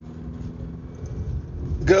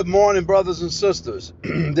Good morning, brothers and sisters.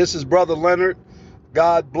 This is Brother Leonard.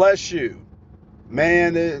 God bless you.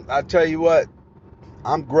 Man, I tell you what,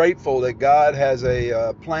 I'm grateful that God has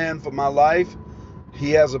a plan for my life.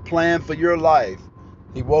 He has a plan for your life.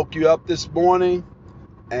 He woke you up this morning,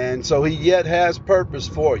 and so He yet has purpose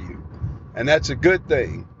for you. And that's a good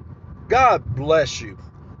thing. God bless you.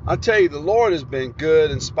 I tell you, the Lord has been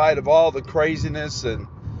good in spite of all the craziness and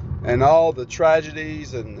all the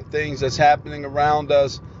tragedies and the things that's happening around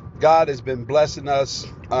us. God has been blessing us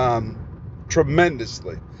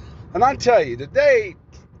tremendously. And I tell you, today,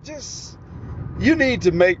 just you need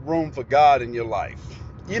to make room for God in your life.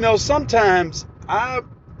 Sometimes I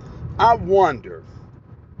wonder,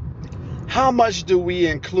 how much do we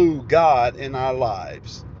include God in our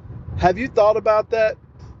lives? Have you thought about that?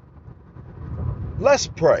 Let's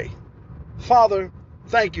pray. Father,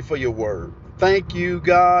 thank you for your word. Thank you,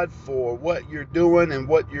 God, for what you're doing and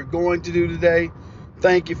what you're going to do today.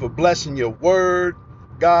 Thank you for blessing your word.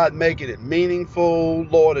 God, making it meaningful.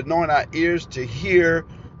 Lord, anoint our ears to hear,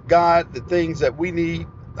 God, the things that we need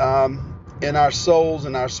in our souls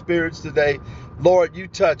and our spirits today. Lord, you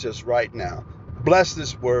touch us right now. Bless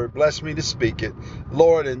this word. Bless me to speak it.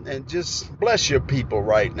 Lord, and just bless your people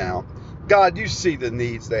right now. God, you see the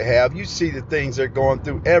needs they have. You see the things they're going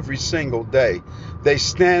through every single day. They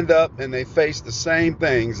stand up and they face the same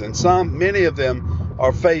things, and many of them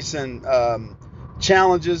are facing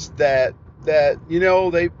challenges that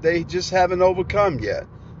they just haven't overcome yet.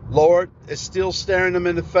 Lord, it's still staring them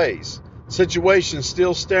in the face. Situations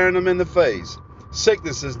still staring them in the face.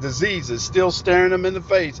 Sicknesses, diseases still staring them in the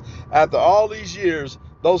face. After all these years,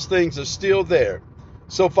 those things are still there.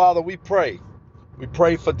 So, Father, we pray. We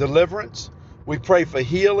pray for deliverance. We pray for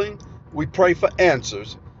healing. We pray for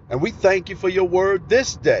answers. And we thank you for your word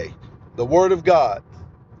this day, the word of God.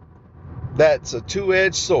 That's a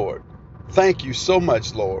two-edged sword. Thank you so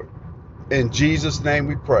much, Lord. In Jesus' name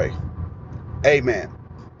we pray. Amen.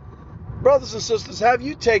 Brothers and sisters, have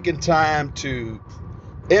you taken time to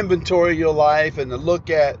inventory your life and to look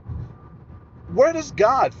at, where does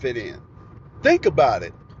God fit in? Think about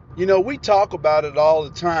it. We talk about it all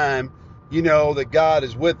the time, that God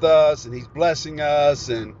is with us and He's blessing us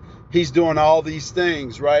and He's doing all these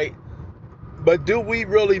things, right? But do we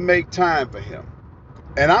really make time for Him?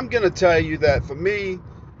 And I'm going to tell you that for me,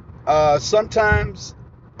 sometimes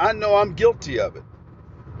I know I'm guilty of it.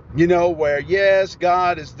 Where yes,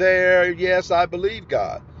 God is there. Yes, I believe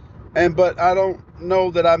God. But I don't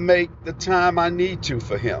know that I make the time I need to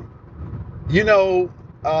for Him.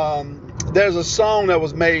 There's a song that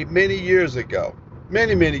was made many years ago,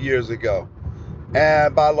 many years ago,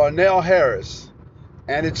 and by Larnell Harris,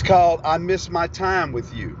 and it's called "I Miss My Time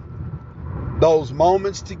with You." Those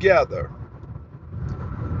moments together,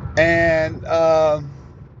 and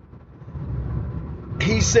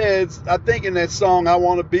he says, I think in that song, "I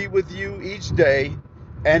want to be with you each day,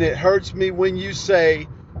 and it hurts me when you say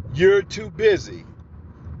you're too busy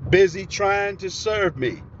trying to serve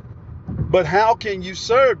me. But how can you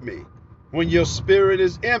serve me when your spirit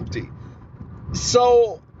is empty?"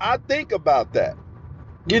 So I think about that.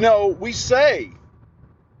 We say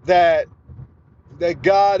that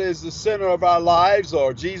God is the center of our lives,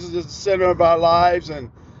 or Jesus is the center of our lives,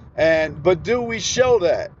 but do we show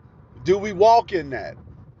that? Do we walk in that?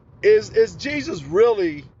 Is Jesus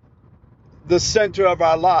really the center of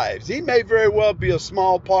our lives? He may very well be a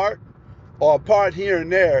small part or a part here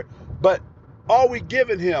and there, but are we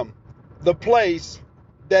giving Him the place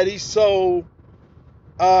that He so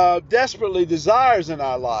desperately desires in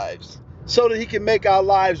our lives, so that He can make our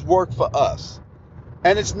lives work for us?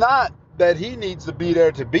 And it's not that He needs to be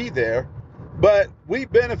there, but we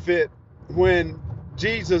benefit when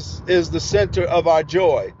Jesus is the center of our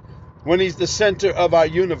joy, when He's the center of our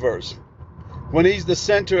universe, when He's the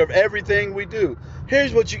center of everything we do.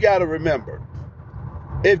 Here's what you got to remember.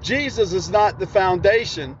 If Jesus is not the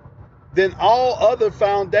foundation, then all other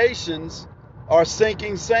foundations are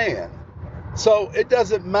sinking sand. So it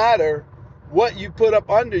doesn't matter what you put up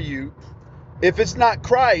under you. If it's not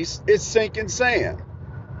Christ, it's sinking sand.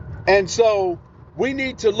 And so we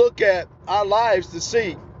need to look at our lives to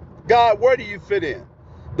see, God, where do you fit in?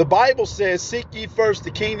 The Bible says, "Seek ye first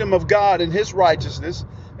the kingdom of God and His righteousness,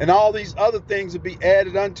 and all these other things will be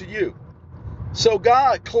added unto you." So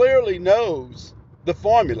God clearly knows the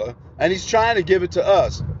formula, and He's trying to give it to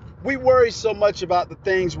us. We worry so much about the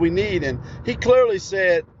things we need, and He clearly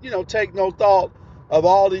said, take no thought of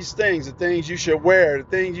all these things, the things you should wear, the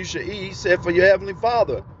things you should eat. He said, for your Heavenly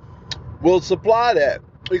Father will supply that,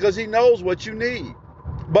 because He knows what you need.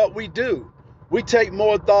 But we do. We take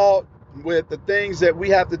more thought with the things that we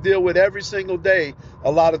have to deal with every single day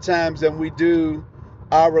a lot of times than we do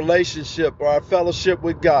our relationship or our fellowship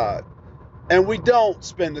with God. And we don't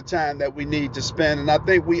spend the time that we need to spend. And I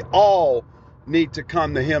think we all need to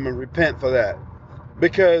come to him and repent for that,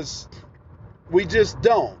 because we just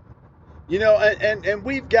don't. And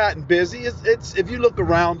we've gotten busy. It's if you look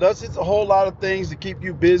around us, it's a whole lot of things to keep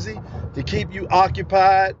you busy, to keep you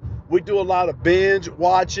occupied. We do a lot of binge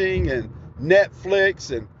watching and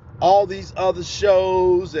Netflix and all these other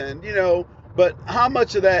shows, and but how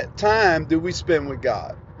much of that time do we spend with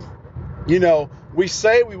God? We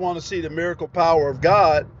say we want to see the miracle power of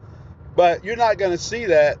God, but you're not going to see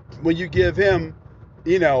that when you give him,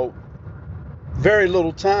 very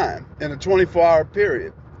little time in a 24-hour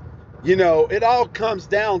period. It all comes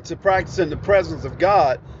down to practicing the presence of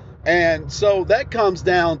God. And so that comes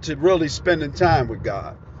down to really spending time with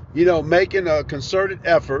God, making a concerted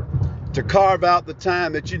effort to carve out the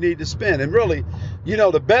time that you need to spend. And really,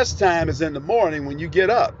 the best time is in the morning when you get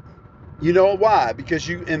up. You know why? Because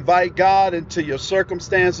you invite God into your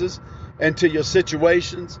circumstances, into your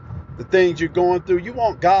situations, the things you're going through. You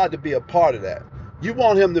want God to be a part of that. You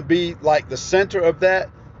want him to be like the center of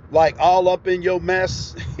that, like all up in your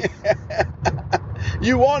mess.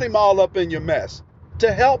 You want him all up in your mess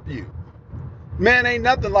to help you. Man, ain't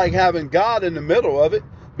nothing like having God in the middle of it,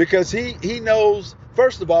 because he knows,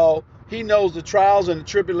 first of all, he knows the trials and the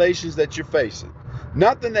tribulations that you're facing.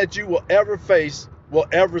 Nothing that you will ever face will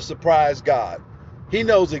ever surprise God. He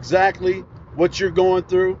knows exactly what you're going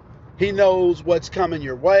through. He knows what's coming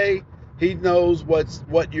your way. He knows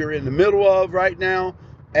what you're in the middle of right now.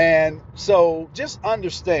 And so just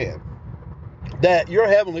understand that your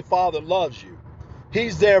Heavenly Father loves you.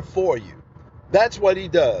 He's there for you. That's what he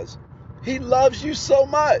does. He loves you so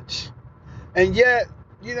much. And yet,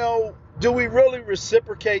 do we really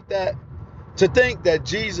reciprocate that? To think that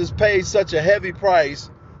Jesus paid such a heavy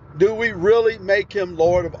price, do we really make him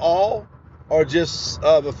Lord of all, or just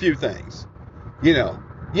of a few things?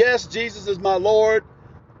 Yes, Jesus is my Lord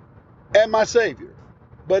and my Savior.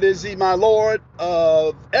 But is he my Lord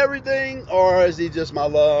of everything, or is he just my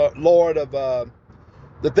Lord of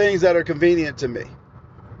the things that are convenient to me?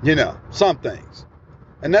 Some things.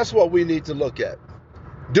 And that's what we need to look at.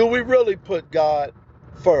 Do we really put God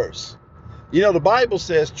first? The Bible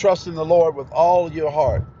says, trust in the Lord with all your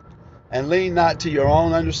heart and lean not to your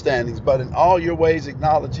own understandings, but in all your ways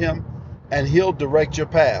acknowledge him, and he'll direct your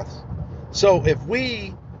paths. So if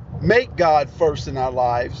we make God first in our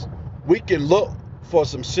lives, we can look for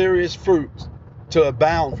some serious fruits to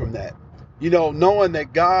abound from that. Knowing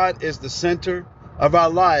that God is the center of our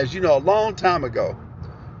lives. A long time ago,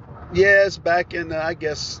 yes, back in the, I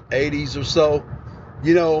guess, 80s or so,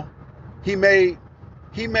 he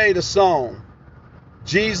made a song.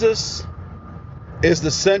 Jesus is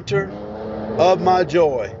the center of my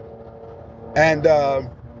joy. And the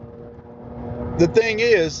thing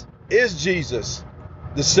is Jesus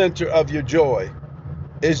the center of your joy?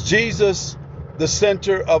 Is Jesus the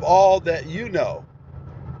center of all that you know?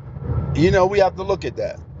 We have to look at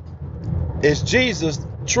that. Is Jesus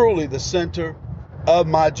truly the center of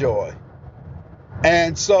my joy?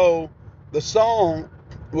 And so the song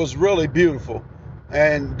was really beautiful.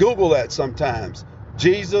 And Google that sometimes.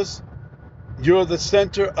 Jesus, you're the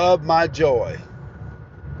center of my joy.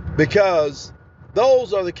 Because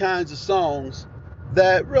those are the kinds of songs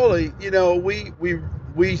that really,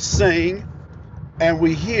 we sing and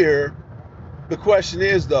we hear. The question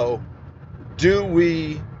is, though, do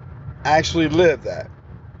we actually live that?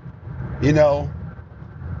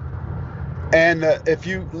 And if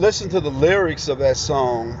you listen to the lyrics of that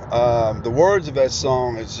song, the words of that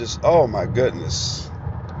song is just, oh my goodness.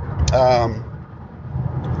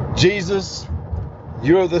 Jesus,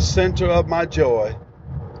 you're the center of my joy.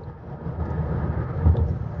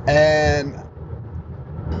 And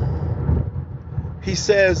he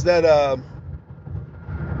says that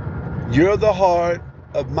you're the heart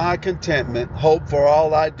of my contentment, hope for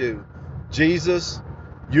all I do. Jesus,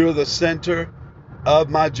 you're the center of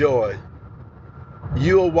my joy.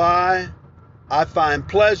 You are why I find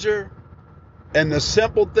pleasure in the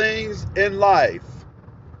simple things in life.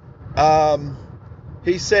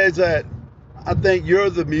 He says that I think you're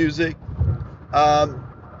the music. I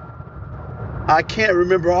can't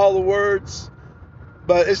remember all the words,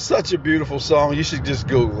 but it's such a beautiful song. You should just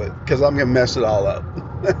Google it, because I'm going to mess it all up.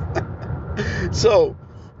 So,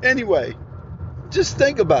 anyway, just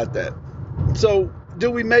think about that. So, do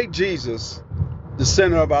we make Jesus the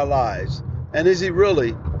center of our lives? And is he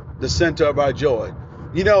really the center of our joy?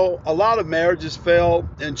 A lot of marriages fail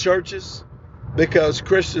in churches because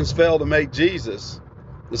Christians fail to make Jesus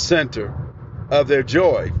the center of their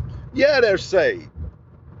joy. Yeah, they're saved.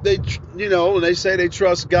 They, and they say they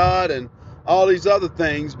trust God and all these other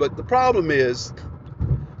things. But the problem is,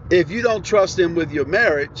 if you don't trust him with your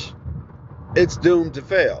marriage, it's doomed to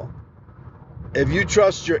fail. If you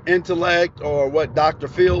trust your intellect or what Dr.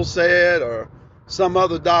 Phil said or some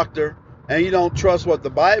other doctor, and you don't trust what the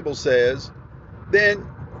Bible says, then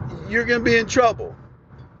you're going to be in trouble.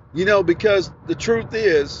 Because the truth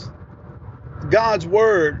is, God's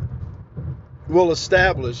word will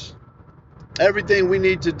establish everything we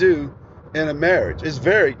need to do in a marriage. It's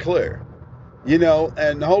very clear,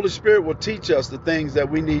 and the Holy Spirit will teach us the things that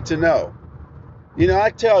we need to know. I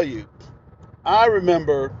tell you, I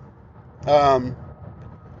remember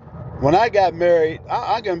when I got married,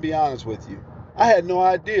 I'm going to be honest with you. I had no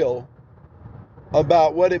idea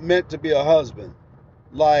about what it meant to be a husband.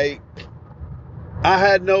 Like, I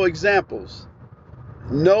had no examples.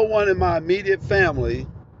 No one in my immediate family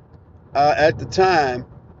at the time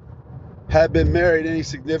had been married any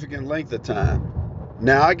significant length of time.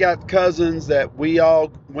 Now, I got cousins that we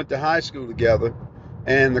all went to high school together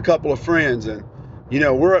and a couple of friends. And,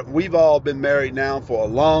 we've all been married now for a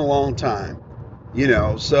long, long time.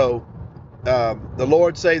 So the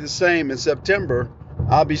Lord say the same in September.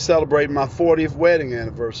 I'll be celebrating my 40th wedding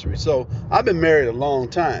anniversary. So I've been married a long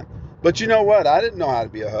time. But you know what? I didn't know how to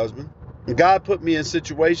be a husband. God put me in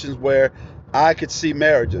situations where I could see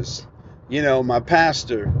marriages. My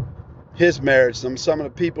pastor, his marriage, some of the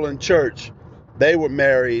people in church, they were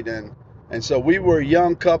married. And so we were a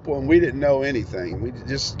young couple and we didn't know anything. We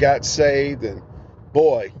just got saved. And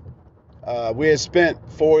boy, we had spent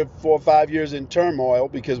 4 or 5 years in turmoil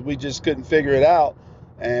because we just couldn't figure it out.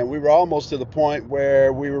 And we were almost to the point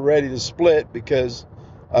where we were ready to split because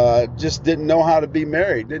just didn't know how to be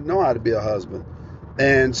married, didn't know how to be a husband.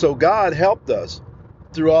 And so God helped us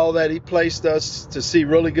through all that. He placed us to see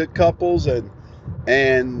really good couples,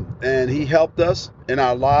 and he helped us in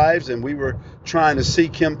our lives, and we were trying to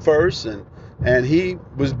seek him first, and he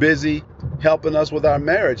was busy helping us with our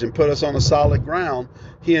marriage and put us on a solid ground.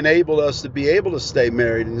 He enabled us to be able to stay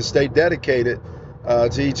married and to stay dedicated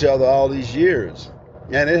to each other all these years.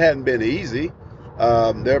 And it hadn't been easy.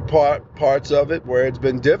 There are parts of it where it's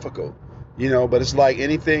been difficult, but it's like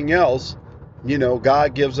anything else.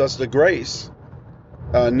 God gives us the grace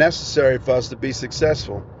necessary for us to be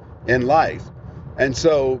successful in life. And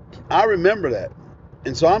so I remember that.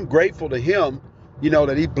 And so I'm grateful to him,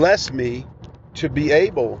 that he blessed me to be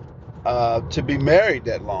able to be married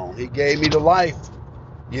that long. He gave me the life,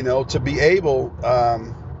 to be able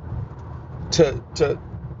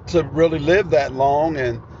to really live that long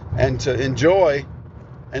and to enjoy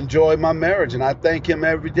my marriage. And I thank him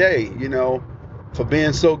every day, for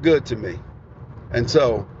being so good to me. And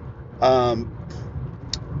so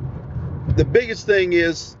the biggest thing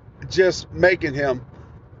is just making him,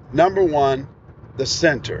 number one, the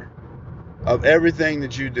center of everything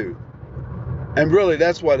that you do. And really,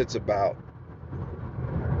 that's what it's about.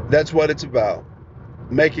 That's what it's about.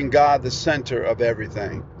 Making God the center of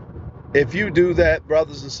everything. If you do that,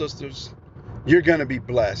 brothers and sisters, you're going to be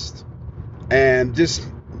blessed. And just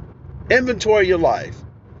inventory your life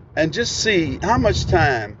and just see how much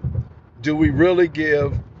time do we really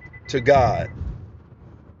give to God.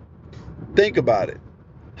 Think about it.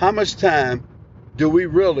 How much time do we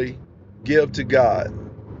really give to God?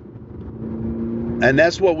 And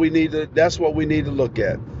that's what we need to look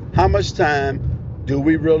at. How much time do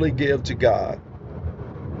we really give to God?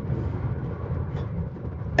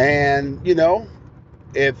 And,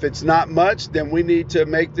 if it's not much, then we need to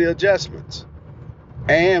make the adjustments.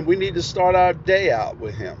 And we need to start our day out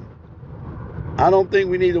with him. I don't think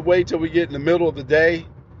we need to wait till we get in the middle of the day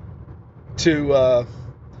to,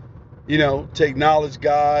 to acknowledge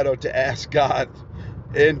God or to ask God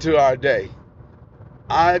into our day.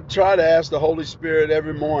 I try to ask the Holy Spirit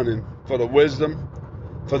every morning for the wisdom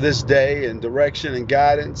for this day and direction and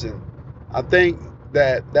guidance. And I think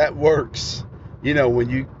that works,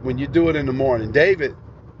 when you do it in the morning. David,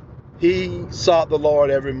 he sought the Lord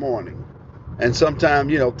every morning, and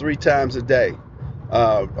sometimes, 3 times a day,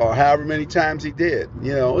 or however many times he did.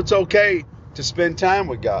 It's okay to spend time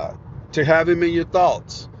with God, to have him in your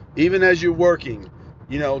thoughts, even as you're working,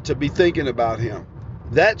 to be thinking about him.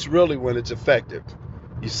 That's really when it's effective.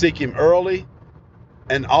 You seek him early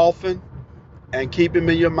and often and keep him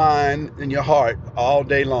in your mind and your heart all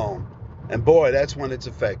day long. And boy, that's when it's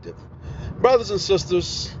effective. Brothers and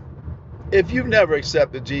sisters, if you've never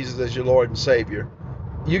accepted Jesus as your Lord and Savior,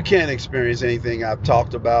 you can't experience anything I've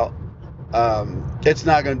talked about. It's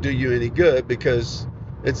not going to do you any good because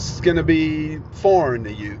it's going to be foreign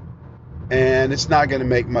to you and it's not going to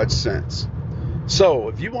make much sense. So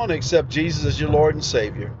if you want to accept Jesus as your Lord and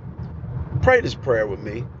Savior, pray this prayer with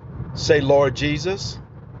me. Say, Lord Jesus,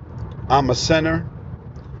 I'm a sinner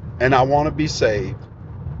and I want to be saved.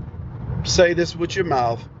 Say this with your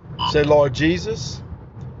mouth. Say, Lord Jesus,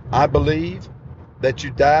 I believe that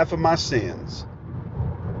you died for my sins.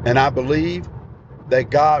 And I believe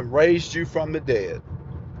that God raised you from the dead.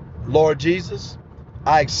 Lord Jesus,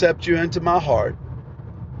 I accept you into my heart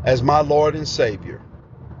as my Lord and Savior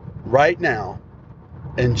right now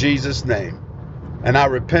in Jesus' name. And I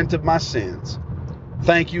repent of my sins.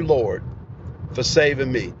 Thank you, Lord, for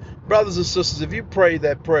saving me. Brothers and sisters, if you pray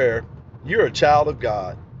that prayer, you're a child of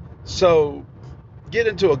God. So get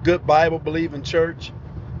into a good Bible believing church.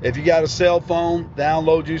 If you got a cell phone,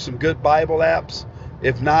 download you some good Bible apps.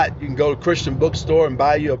 If not, you can go to a Christian bookstore and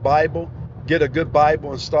buy you a Bible. Get a good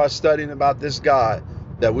Bible and start studying about this God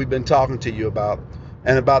that we've been talking to you about,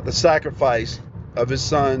 and about the sacrifice of his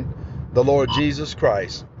son, the Lord Jesus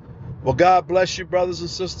Christ. Well, God bless you, brothers and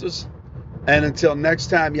sisters. And until next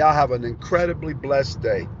time, y'all have an incredibly blessed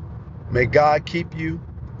day. May God keep you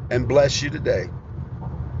and bless you today.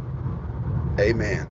 Amen.